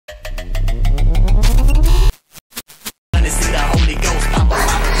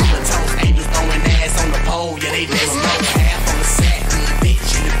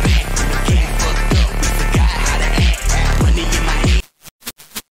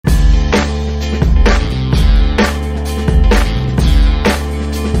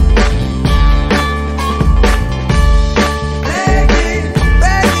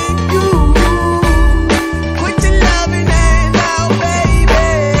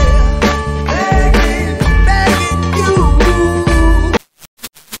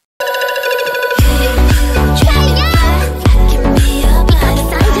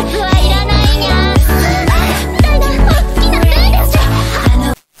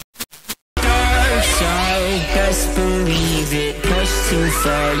too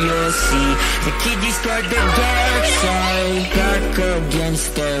far, you'll see. The kid discard the dark side, back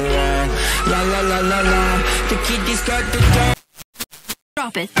against the wall. La la la la la. The kid discard the dark.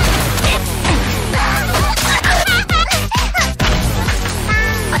 Drop it.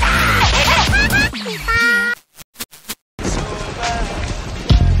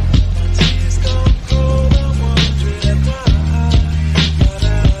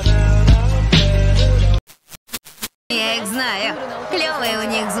 Я их знаю. Клевый у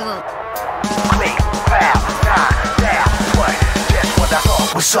них звук.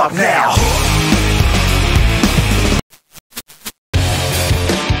 What's up now?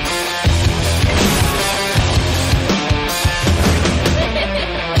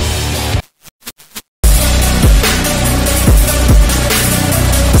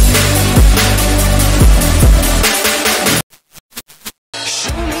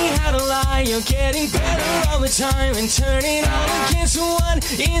 You're getting better all the time, and turning all against one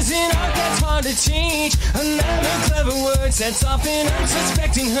is an art that's hard to teach. Another clever word sets off an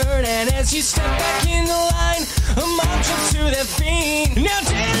unsuspecting hurt, and as you step back in the line, a mob jumps to their feet. Now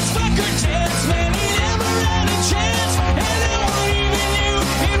dance, fucker, dance, man, he never had a chance, and no one even knew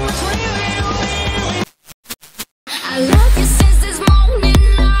it was really you. I love you since this morning,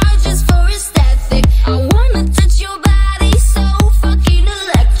 not just for aesthetic. I wanna touch your body so fucking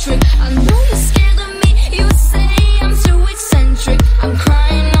electric. I know you're scared of me, you say I'm too eccentric. I'm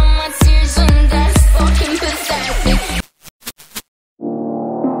crying on my tears and that's fucking pathetic.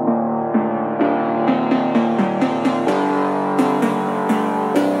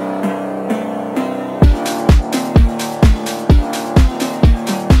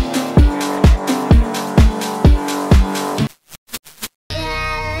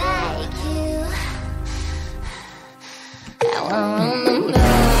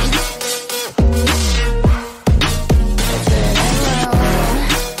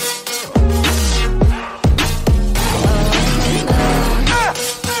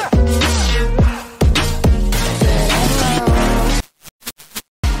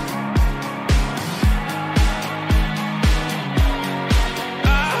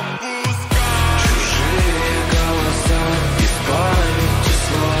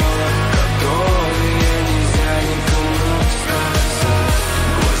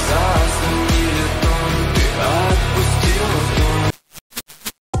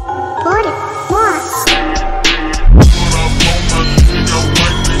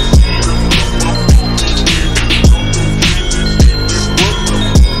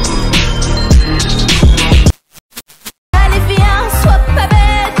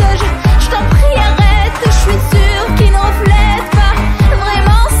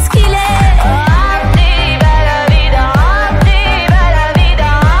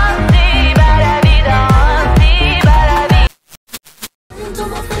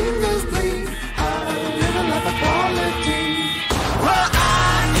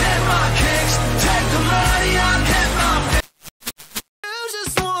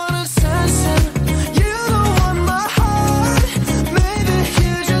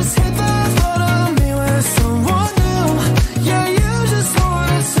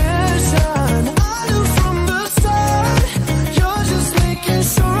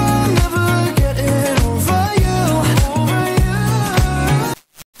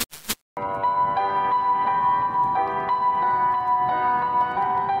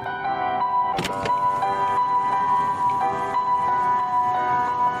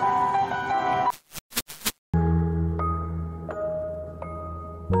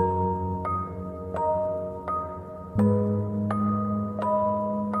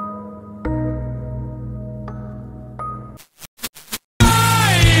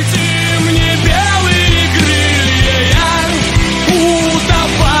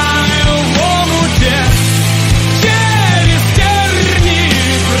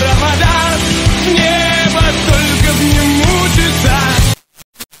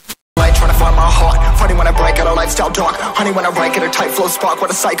 Honey, when I rank in a tight flow spark,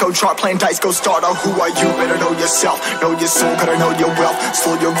 what a psycho chart, playing dice, go starter. Who are you? Better know yourself, know your soul, gotta know your wealth.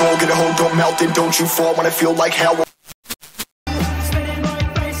 Slow your roll, get a hold, don't melt, and don't you fall when I feel like hell.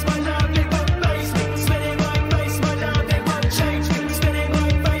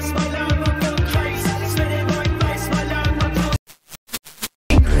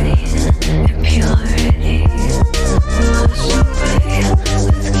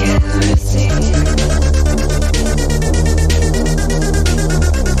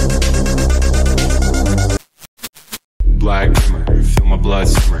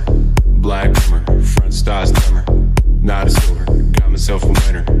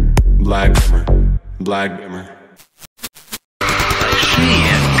 Black Dimmer.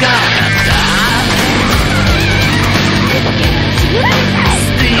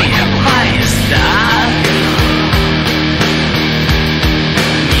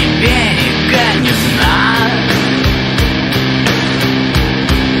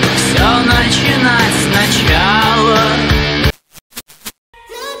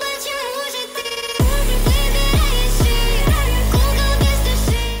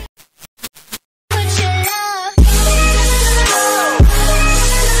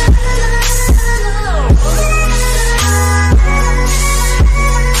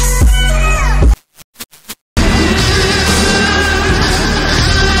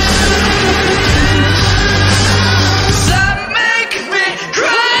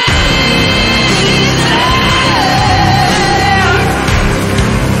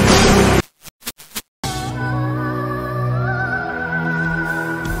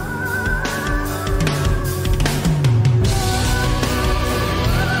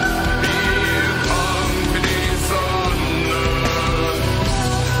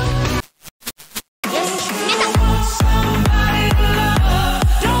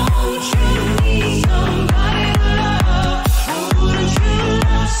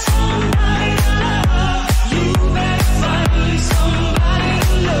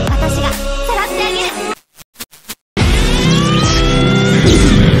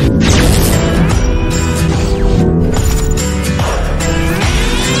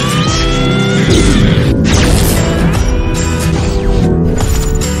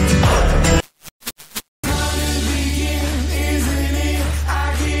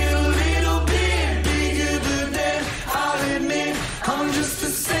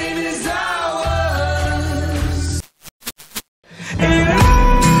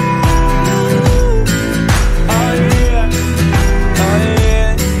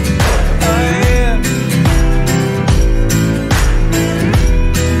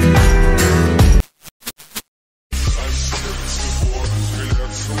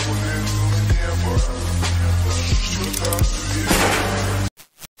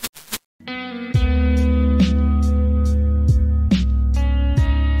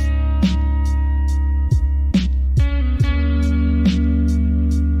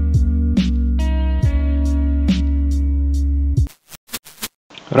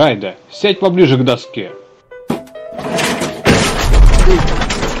 Райда, сядь поближе к доске.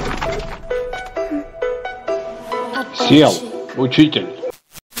 Сел, учитель.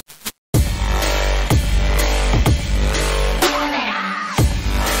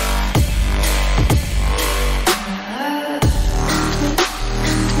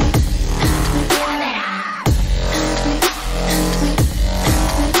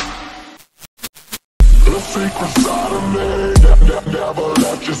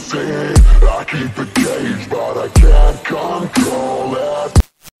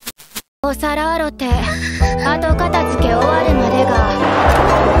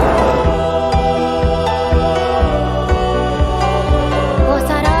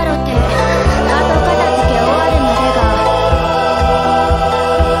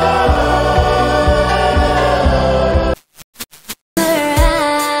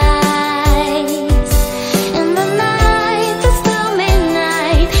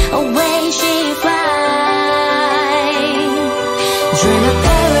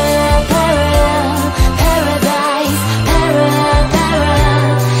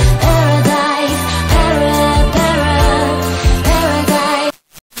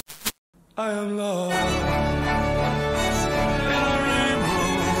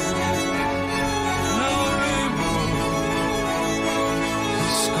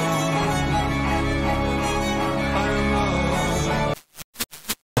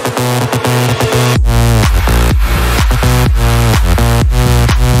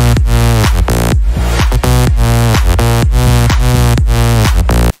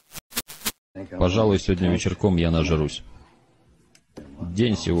 Пожалуй, сегодня вечерком я нажрусь.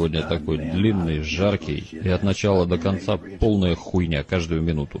 День сегодня такой длинный, жаркий, и от начала до конца полная хуйня каждую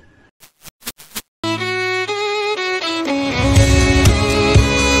минуту.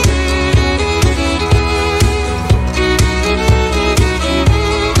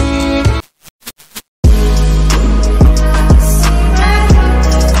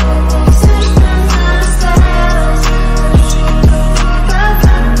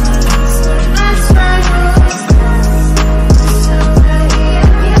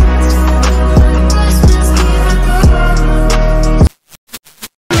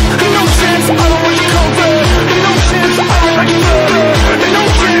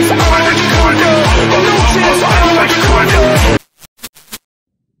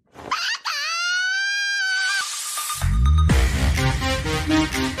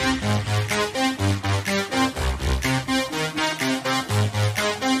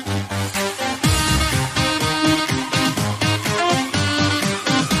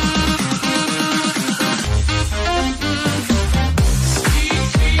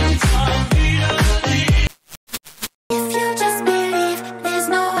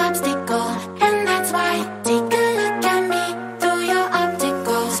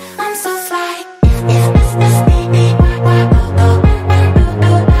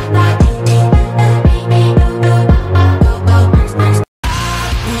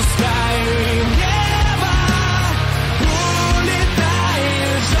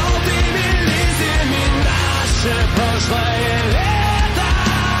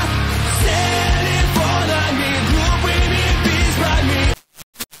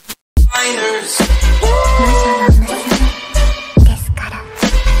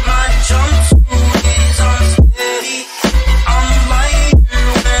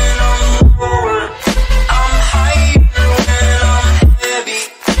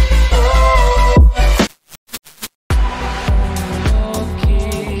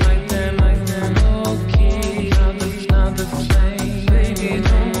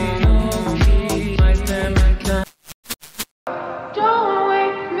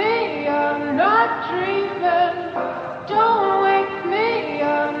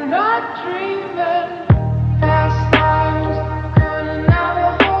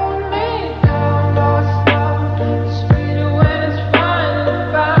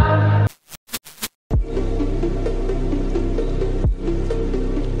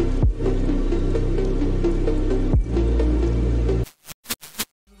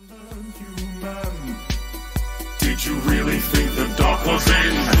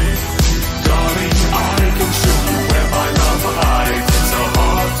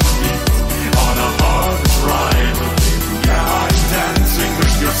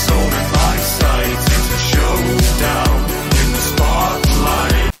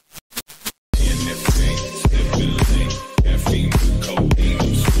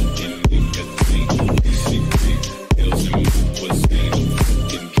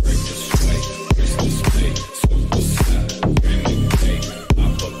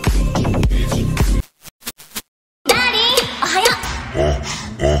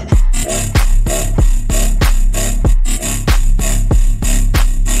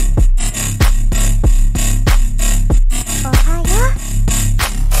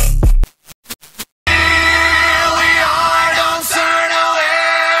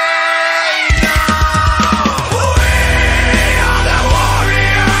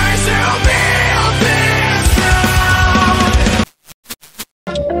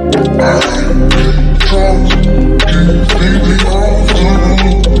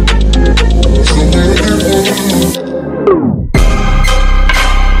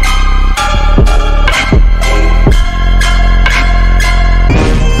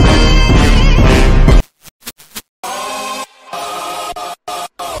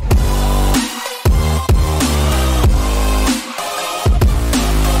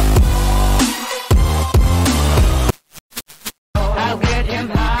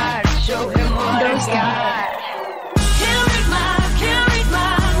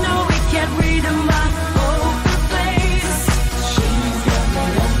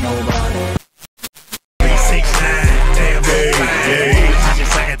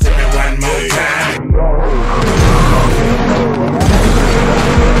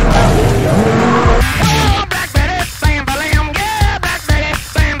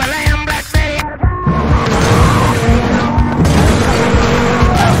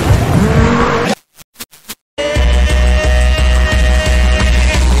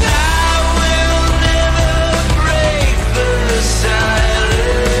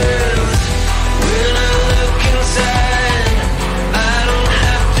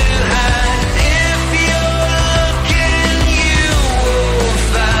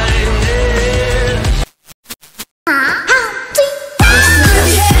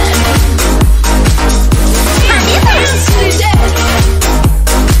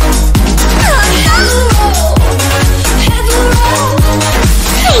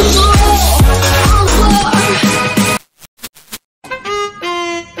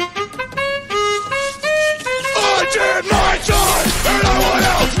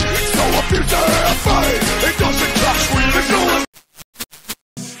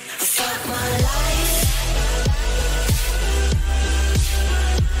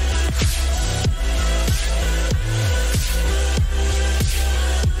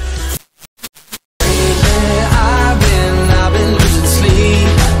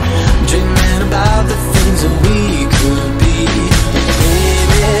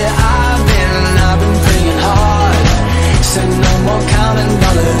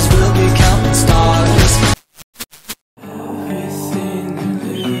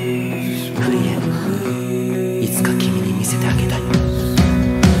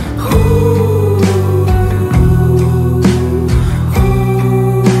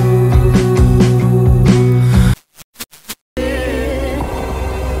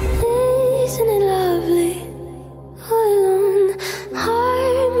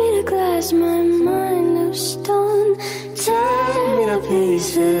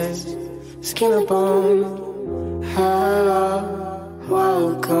 kill a bone. Hello,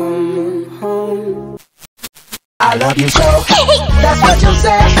 welcome home. I love you so, that's what you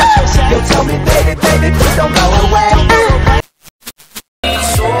say. You tell me, baby, baby, please don't go away.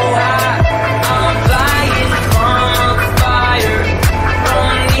 So high, I'm flying from fire.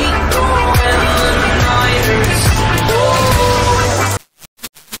 Don't need no eliminators.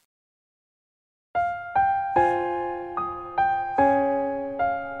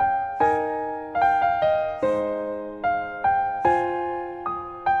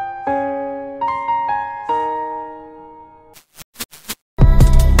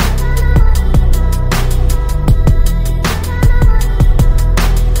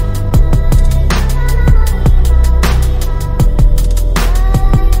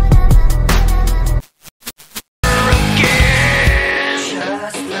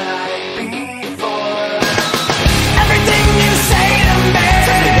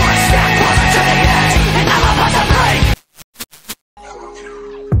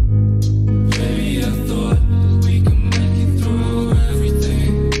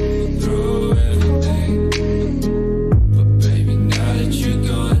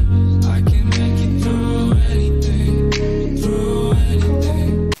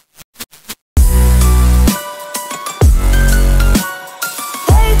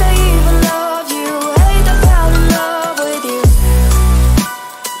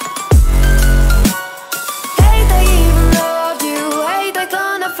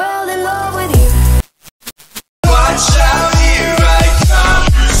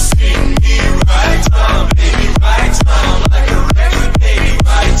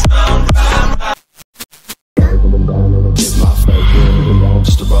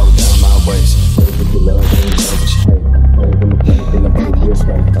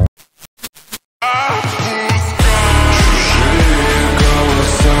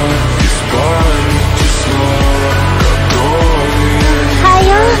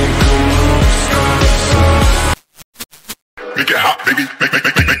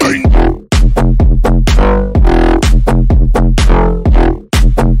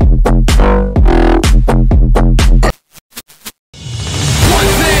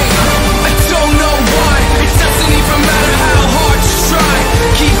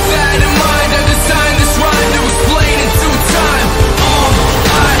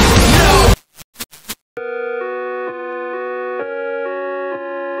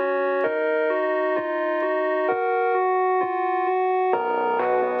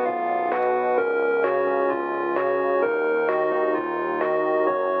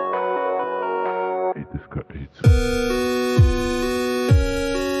 It is crazy.